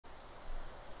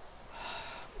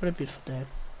What a beautiful day.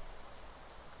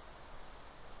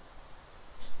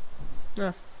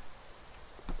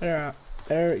 Yeah.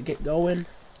 Better get going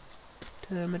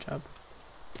to my job.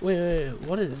 Wait,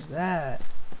 what is that?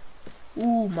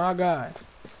 Ooh, my God.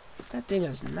 That thing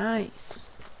is nice.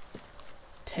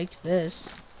 Take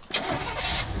this.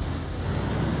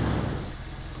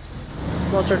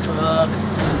 Monster truck.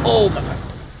 Oh my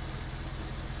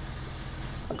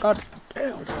God. God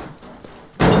damn.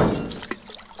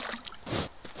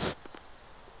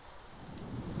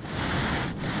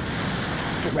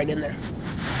 Get right in there.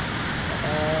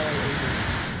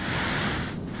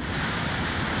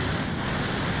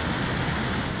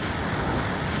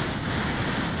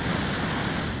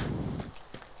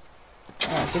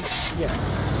 I think, yeah.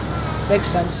 Makes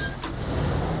sense.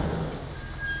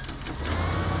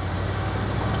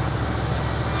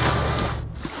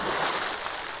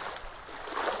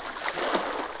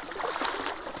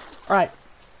 Alright.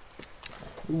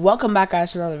 Welcome back,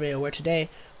 guys, to another video where today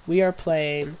we are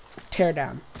playing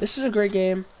Teardown. This is a great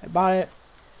game. I bought it.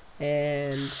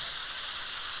 And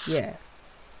yeah.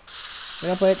 We're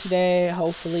gonna play it today.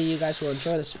 Hopefully you guys will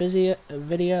enjoy this video.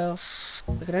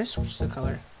 Look, can I switch the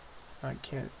color? Oh, I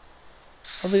can't.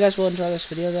 Hopefully you guys will enjoy this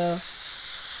video though.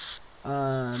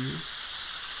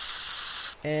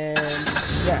 And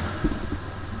yeah.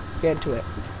 Let's get into it.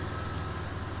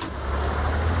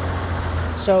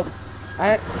 So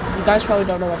you guys probably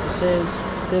don't know what this is.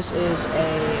 This is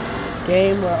a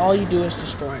game where all you do is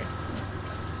destroy.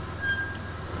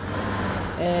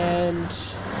 And it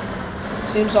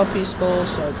seems all peaceful,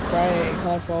 so bright and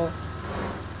colorful.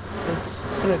 It's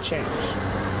gonna change.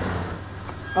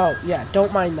 Oh yeah,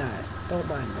 don't mind that. Don't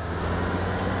mind that.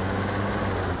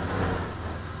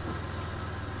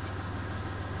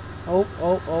 Oh,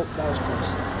 that was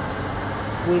close.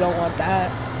 We don't want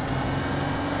that.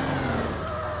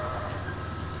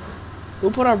 Who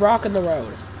put a rock in the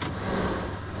road?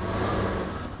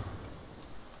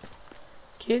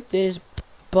 Get this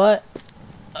butt.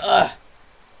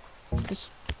 This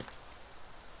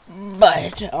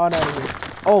butt on out of here.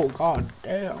 Oh God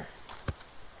damn.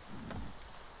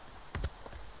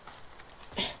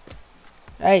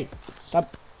 Hey,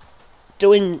 stop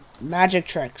doing magic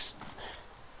tricks.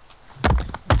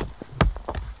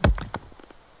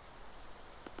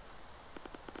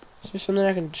 Is there something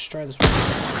I can destroy this with?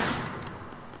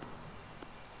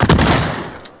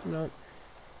 No.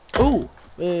 Ooh,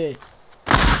 wait.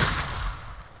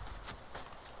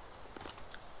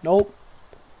 Nope.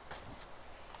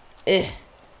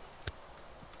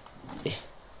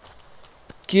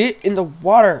 Get in the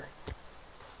water.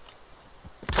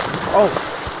 Oh,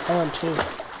 I went too.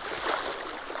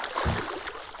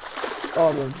 Oh,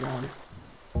 I'm gonna drown.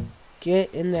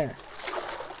 Get in there.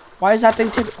 Why is that thing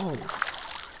taking? Oh,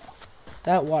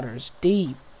 that water is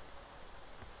deep.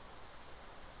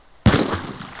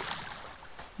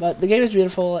 But the game is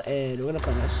beautiful, and we're gonna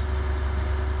play this.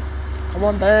 Come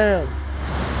on down.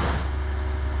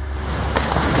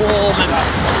 Oh my God.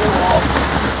 Whoa.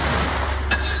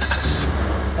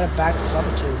 Gotta back this up a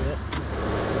little bit.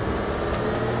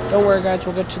 Don't worry, guys.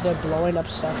 We'll get to the blowing up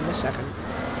stuff in a second.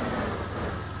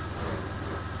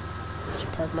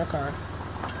 Just park my car.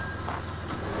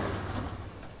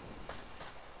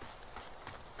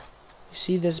 You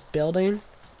see this building?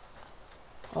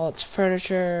 All its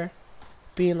furniture.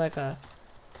 Being like a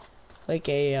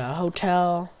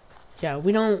hotel. Yeah,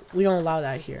 we don't allow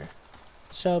that here.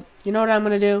 So you know what I'm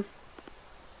gonna do?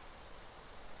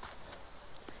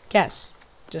 Guess.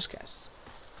 Just guess.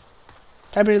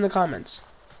 Type it in the comments.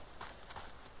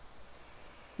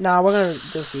 Nah, we're gonna do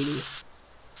graffiti.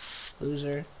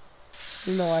 Loser.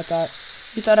 You know what I thought?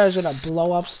 You thought I was gonna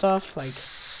blow up stuff? Like,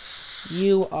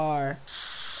 you are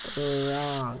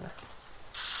wrong,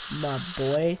 my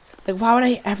boy. Like, why would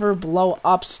I ever blow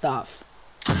up stuff?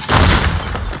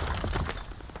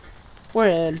 We're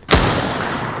in.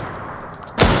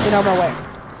 Get out of my way.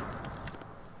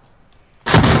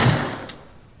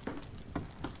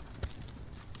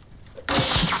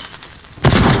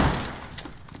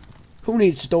 Who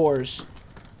needs doors?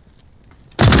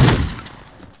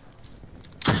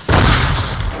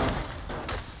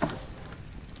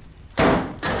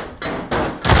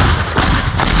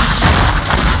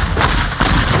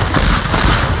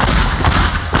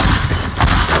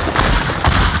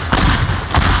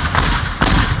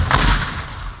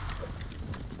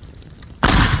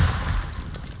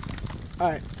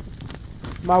 Alright.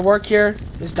 My work here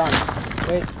is done.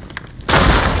 Wait.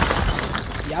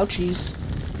 Youchies.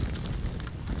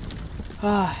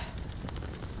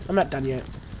 I'm not done yet.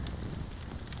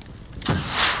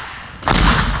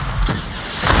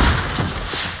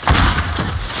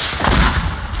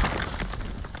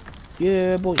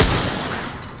 Yeah, boy.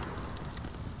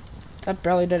 That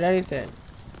barely did anything.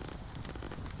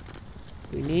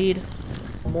 We need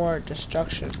more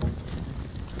destruction.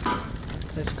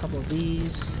 There's a couple of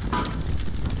these.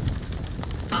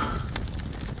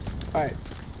 Alright.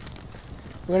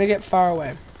 We're gonna get far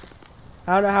away.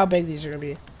 I don't know how big these are gonna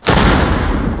be.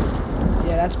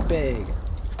 Yeah, that's big.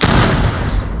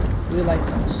 We like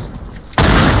those.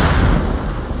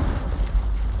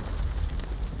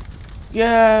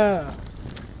 Yeah!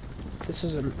 This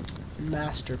is a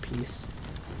masterpiece.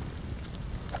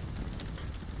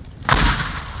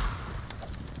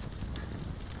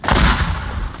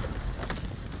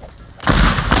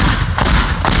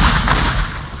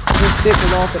 Let's see it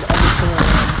go off in every single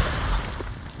one.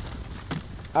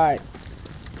 Alright.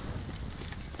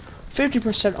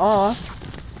 50% off.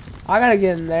 I gotta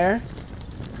get in there.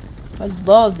 I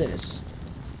love this.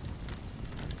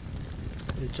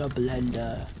 It's a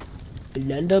blender.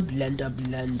 Blender, blender,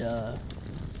 blender.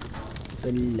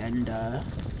 Blender.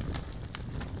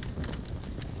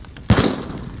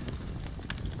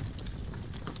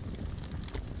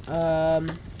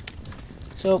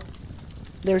 So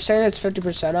they were saying it's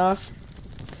 50% off.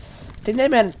 I think they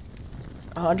meant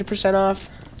 100% off.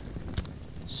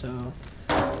 So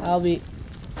I'll be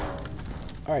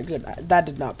alright. Good. That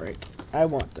did not break. I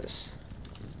want this.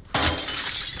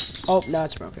 Oh, now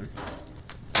it's broken.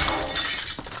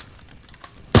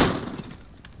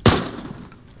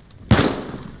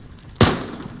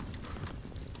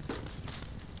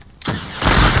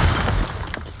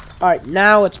 Alright,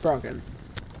 now it's broken.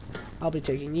 I'll be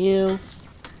taking you.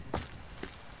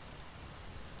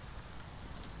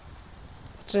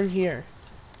 What's in here?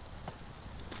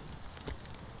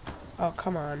 Oh,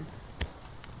 come on.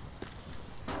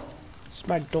 It's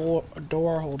my door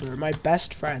holder. My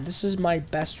best friend. This is my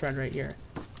best friend right here.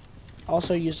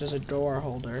 Also used as a door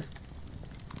holder.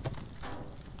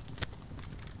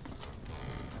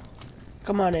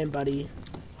 Come on in, buddy.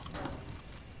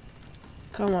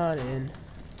 Come on in.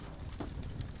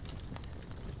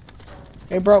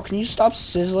 Hey, bro, can you stop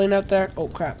sizzling out there? Oh,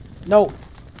 crap. No.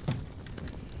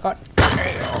 God.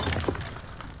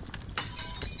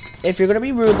 If you're gonna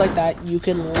be rude like that, you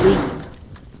can leave.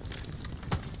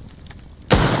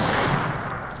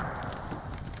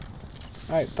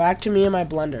 Alright, back to me and my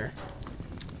blender.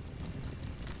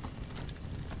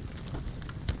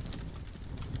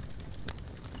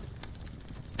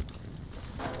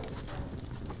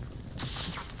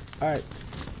 Alright.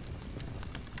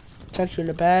 Tuck you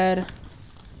into bed.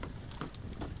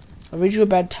 I'll read you a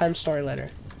bedtime story later.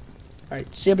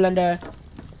 Alright, see you, Blender.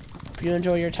 Hope you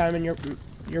enjoy your time in your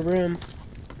room.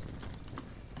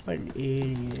 What an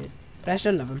idiot. But I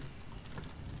still love him.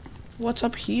 What's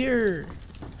up here?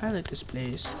 I like this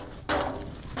place.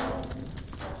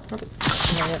 What the?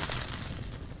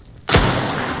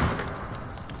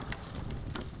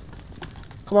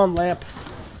 Come on, lamp.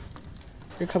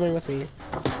 You're coming with me.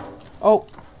 Oh.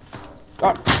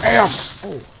 God damn.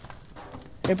 Oh.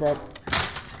 Hey, bro.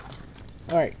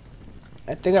 Alright.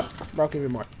 I think I broke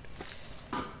even more.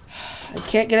 I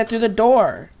can't get it through the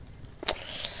door.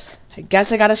 I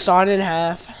guess I gotta saw it in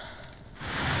half.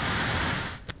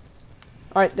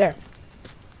 Alright, there.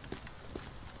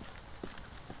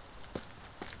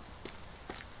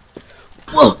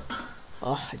 Whoa!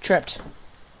 Oh, I tripped.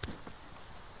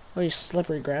 Oh, you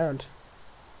slippery ground.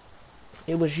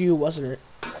 It was you, wasn't it?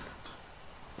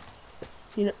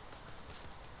 You know.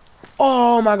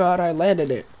 Oh my god, I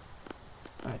landed it.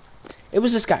 Alright. It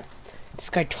was this guy. This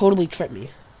guy totally tripped me.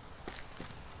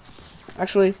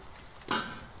 Actually.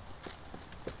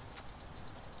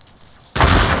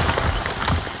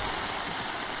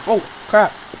 Oh,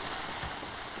 crap.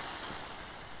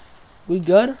 We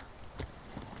good?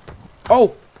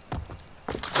 Oh!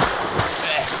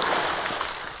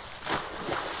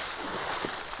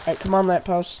 Alright, come on,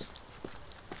 lamppost.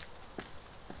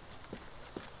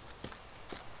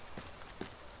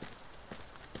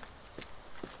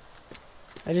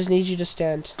 I just need you to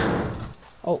stand.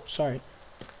 Oh, sorry.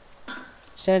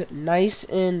 Stand nice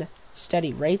and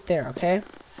steady right there, okay?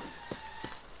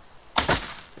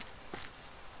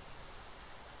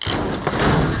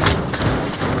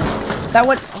 That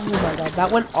went, oh my god,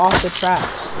 that went off the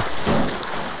tracks.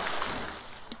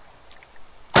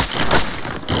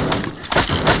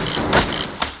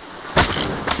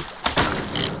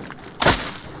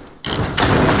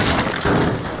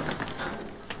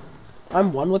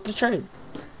 I'm one with the train.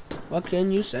 What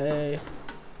can you say?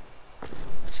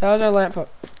 So how's our lamp?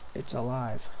 It's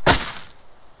alive.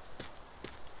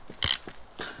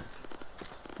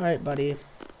 Alright, buddy.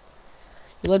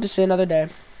 You live to see another day.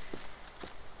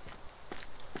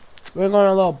 We're going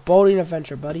on a little boating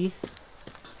adventure, buddy.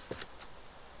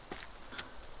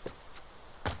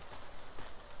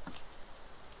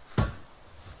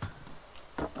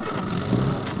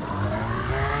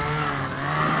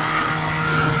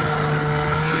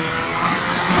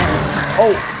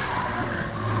 Oh!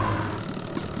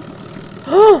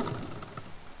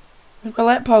 Where's my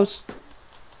lamppost?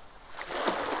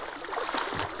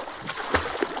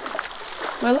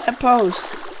 My lamppost!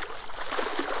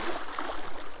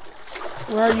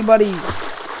 Where are you, buddy?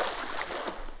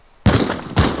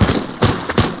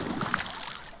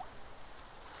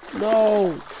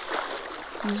 No!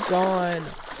 He's gone.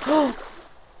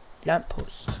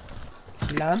 Lamppost.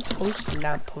 Lamppost,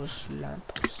 lamppost,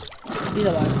 lamppost. He's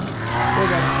alive. We're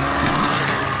good.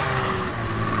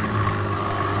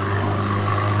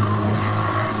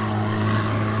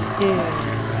 Yeah.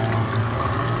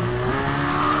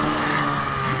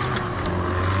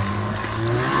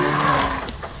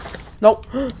 Nope.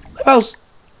 Lamppost!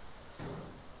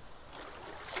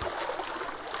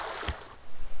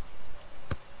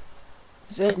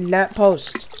 Is it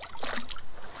lamppost?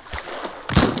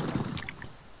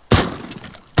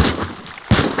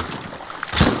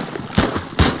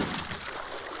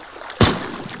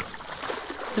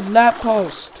 The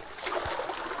lamppost.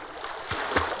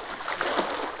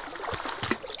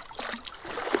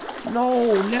 No,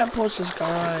 lamppost is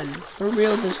gone. For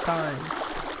real this time.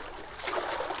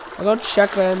 I'll go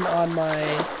check in on my...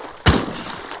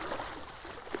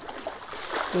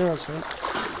 You know what's it?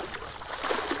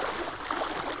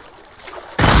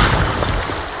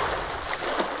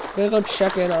 I'm gonna go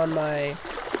check in on my...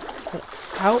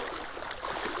 How?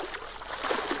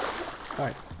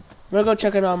 Alright. I'm gonna go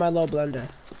check in on my little blender.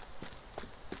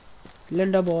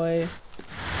 Linda boy.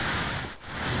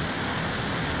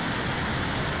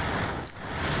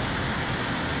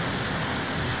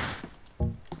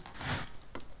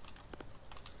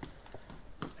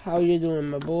 How you doing,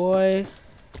 my boy?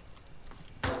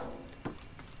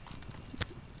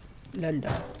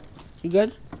 Linda. You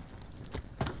good?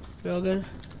 You all good?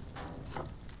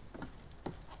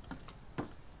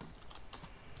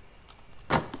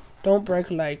 Don't break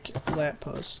like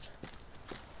lamppost.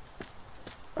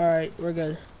 Alright, we're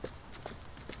good.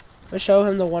 Let's show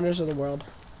him the wonders of the world.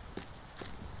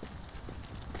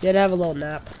 He had to have a little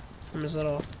nap from his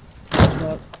little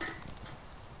book.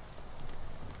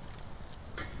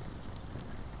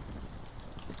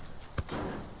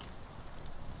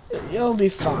 You'll be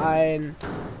fine.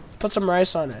 Put some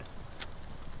rice on it.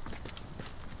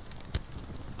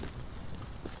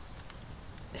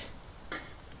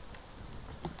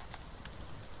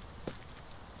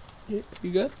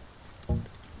 You good?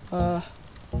 I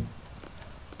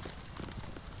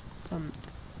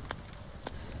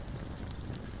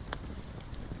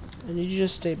need you to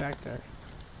just stay back there.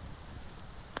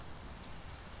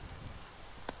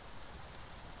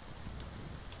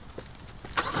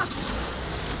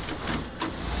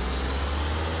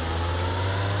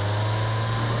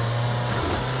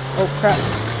 Oh crap.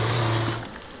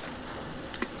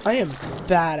 I am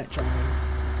bad at jumping.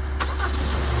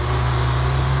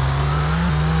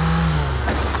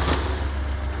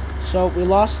 So we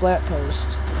lost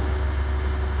lamppost.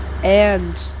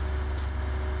 And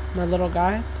my little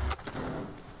guy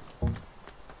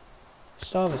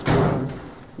still have his problem.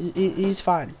 He's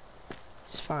fine.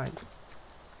 He's fine.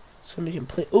 It's gonna be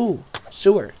complete. Ooh,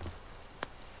 sewer.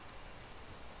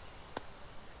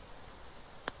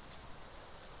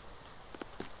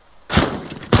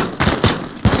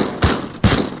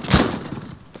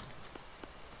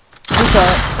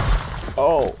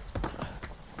 Oh.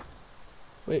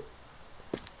 Wait.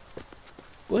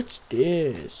 What's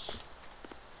this?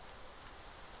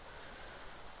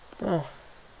 Oh.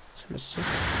 It's a mistake.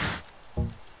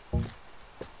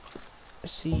 I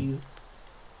see you.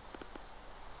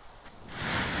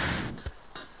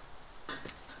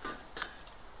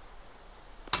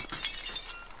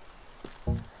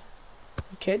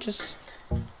 You can't just...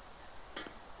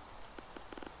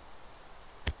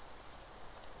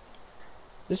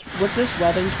 With this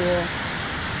welding tool,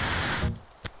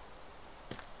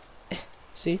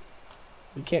 see,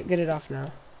 we can't get it off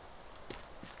now.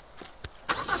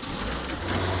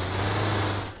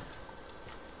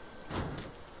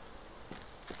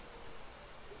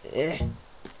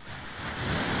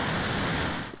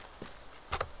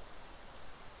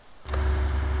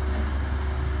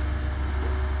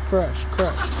 Crush,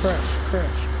 crush, crush,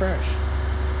 crush, crush.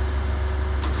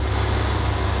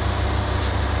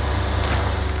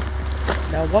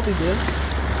 Now what we do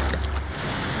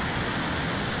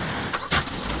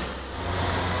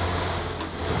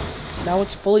now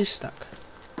it's fully stuck.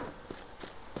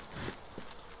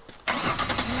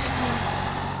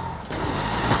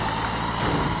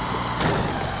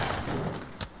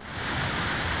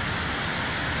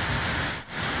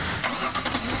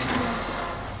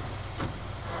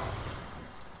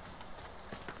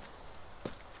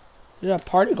 There's a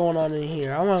party going on in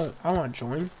here. I wanna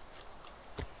join.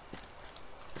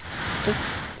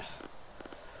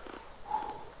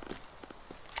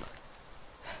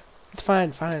 It's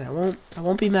fine. I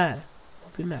won't be mad.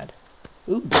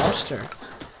 Ooh, dumpster.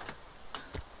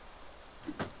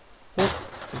 I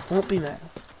won't be mad.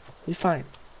 We'll be fine.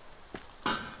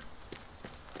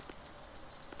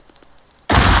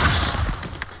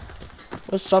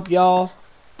 What's up, y'all?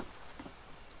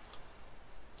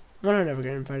 I never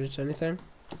get invited to anything.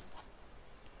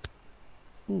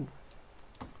 Ooh.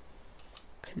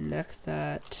 Connect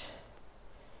that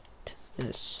to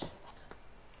this.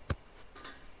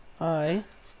 I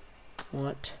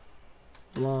want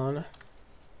long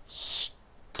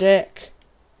stick.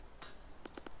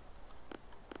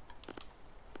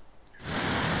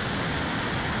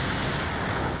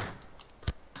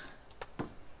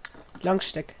 Long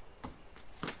stick.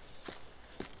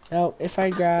 Now, if I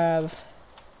grab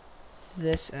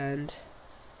this end,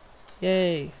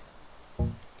 yay.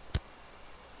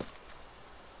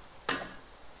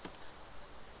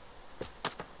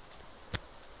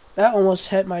 That almost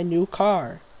hit my new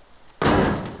car.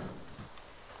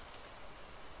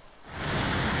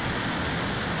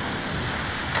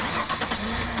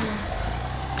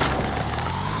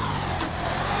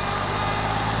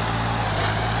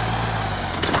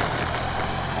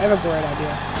 I have a great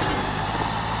idea.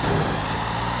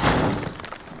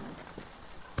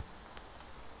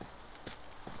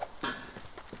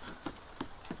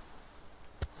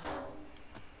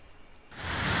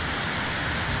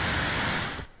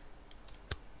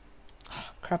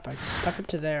 Oh, crap, I stuck it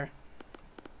to there.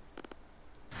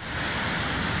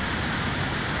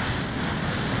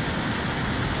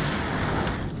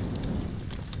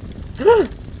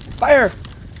 Fire!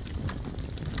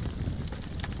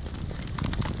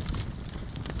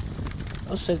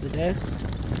 I'll save the day.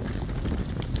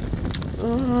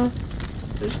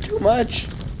 There's too much.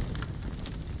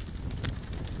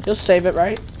 You'll save it,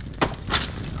 right?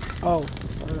 Oh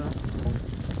no.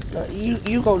 No,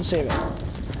 you go and save it.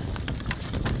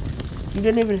 You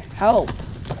didn't even help.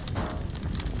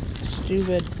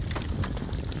 Stupid.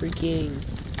 Freaking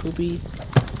poopy.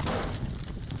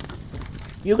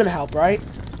 You can help, right?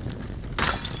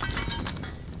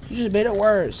 You just made it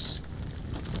worse.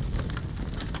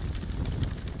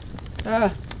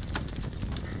 Ah.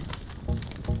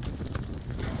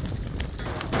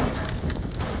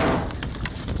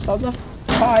 It's on the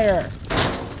fire.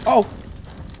 Oh.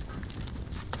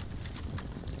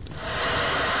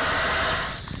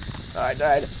 I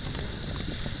died.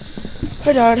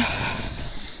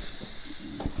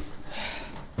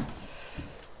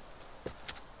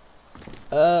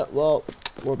 Well,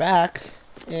 we're back,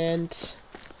 and I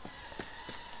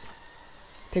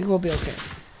think we'll be okay.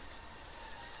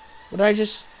 What did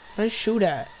I shoot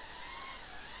at?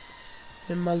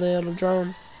 In my little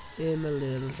drone.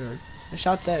 I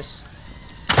shot this.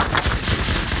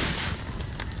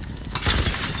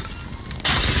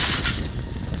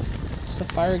 Is the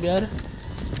fire good?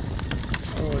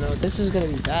 Oh no, this is gonna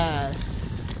be bad.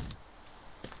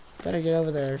 Better get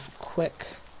over there quick.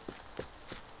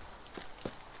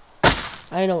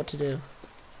 I know what to do.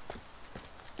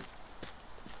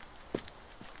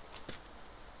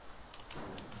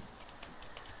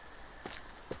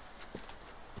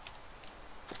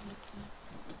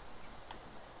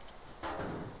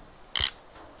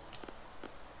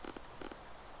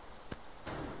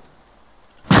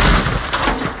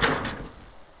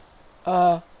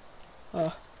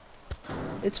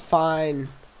 It's fine.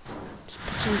 Just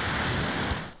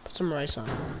put some rice on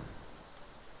it.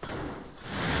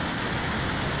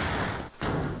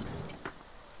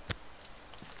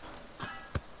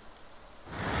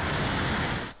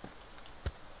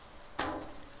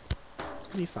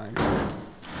 It'll be fine.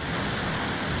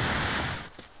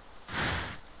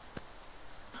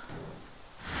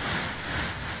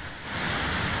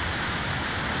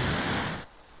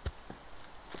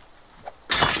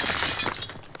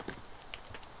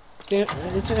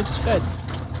 It's good.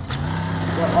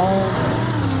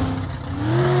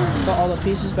 Got all the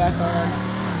pieces back on.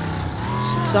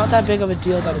 It's not that big of a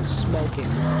deal that it's smoking,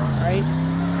 right?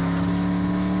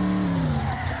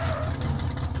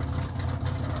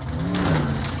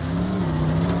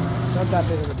 It's not that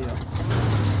big of a deal.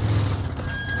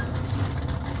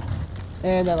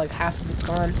 And like half of it's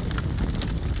gone.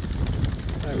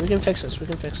 Alright, we can fix this.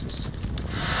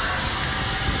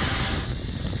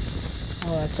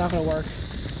 Oh, that's not gonna work.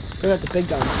 We got the big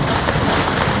guns.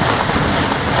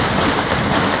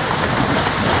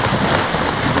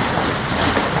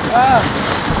 Ah!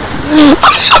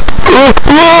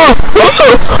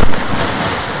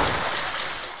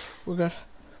 We're good.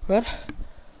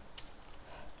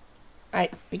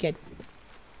 Alright, we good.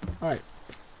 Alright.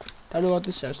 Time to go up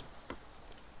the stairs.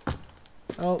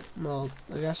 Oh, well,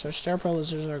 I guess our stair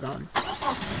paralyzers are gone.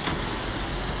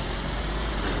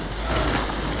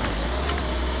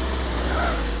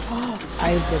 I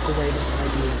have the greatest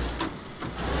idea.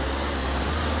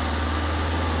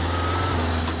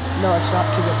 No, it's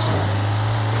not too good stuff.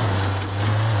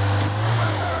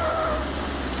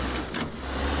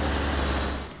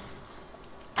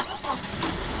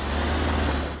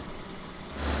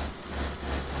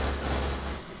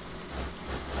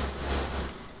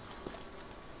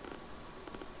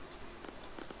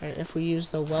 Alright, if we use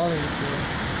the welding tool.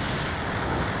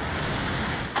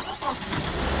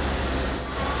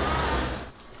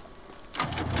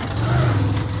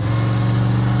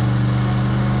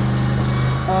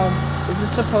 Is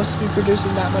it supposed to be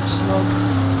producing that much smoke?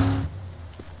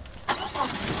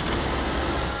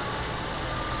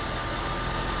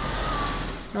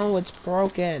 No, it's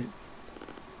broken.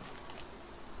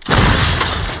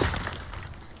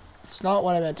 It's not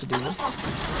what I meant to do.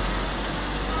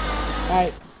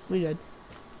 Alright, we good.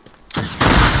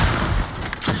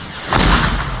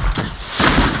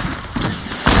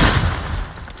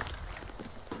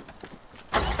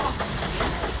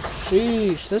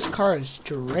 Sheesh, this car is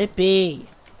drippy.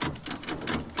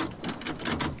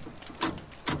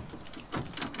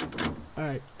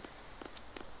 Alright.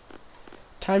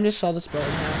 Time to saw this boat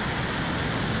in half.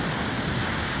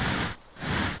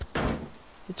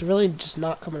 It's really just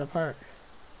not coming apart.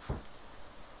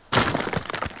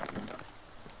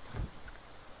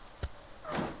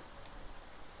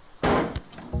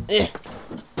 Eh.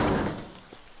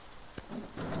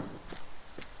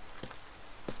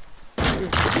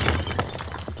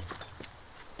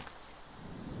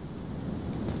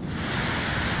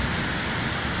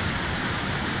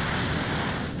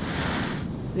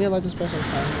 Yeah, light this place on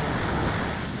fire now.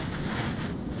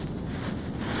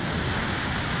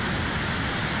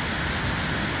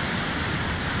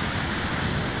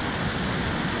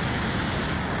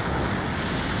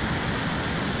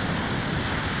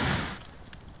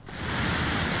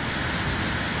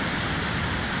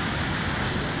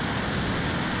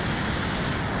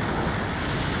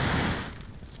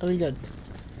 Are we good?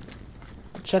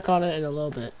 I'll check on it in a little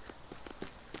bit.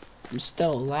 I'm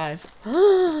still alive.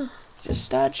 It's a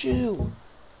statue.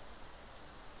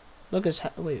 Look, his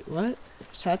hat. Wait, what?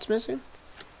 His hat's missing?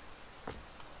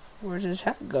 Where's his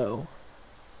hat go?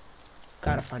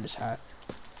 Gotta find his hat.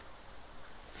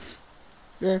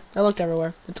 Yeah, I looked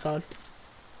everywhere. It's gone.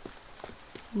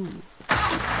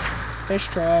 Fish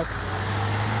truck.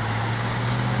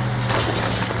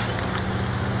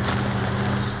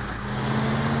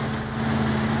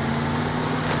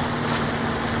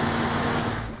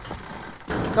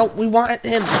 No, we want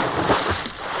him.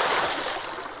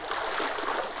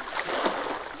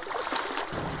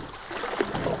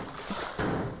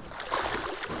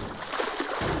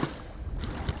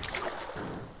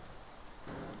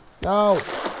 No.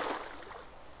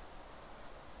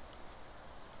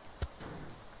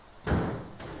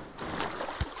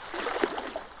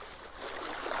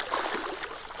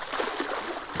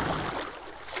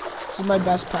 This is my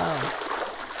best pal.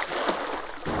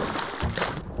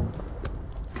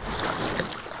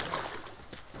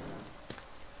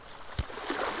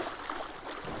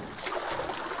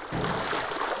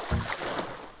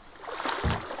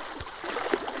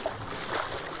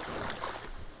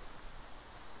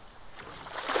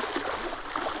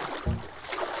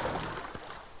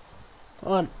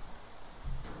 On.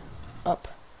 Up.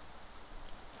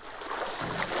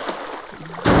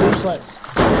 Useless.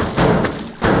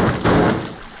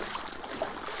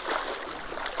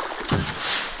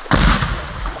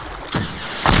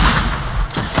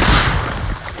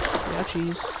 Yeah,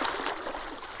 cheese.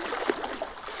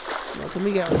 Now, can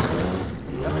we get on this one?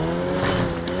 Yep.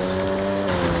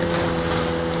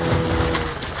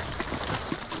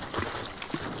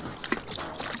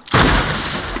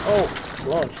 Oh,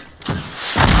 Lord.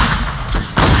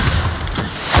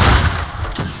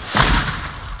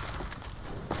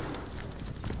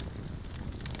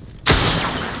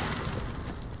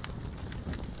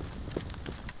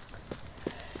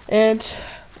 And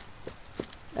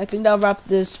I think that'll wrap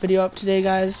this video up today,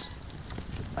 guys.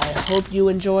 I hope you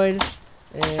enjoyed,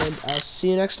 and I'll see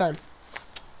you next time.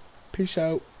 Peace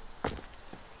out.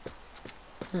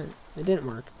 It didn't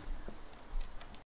work.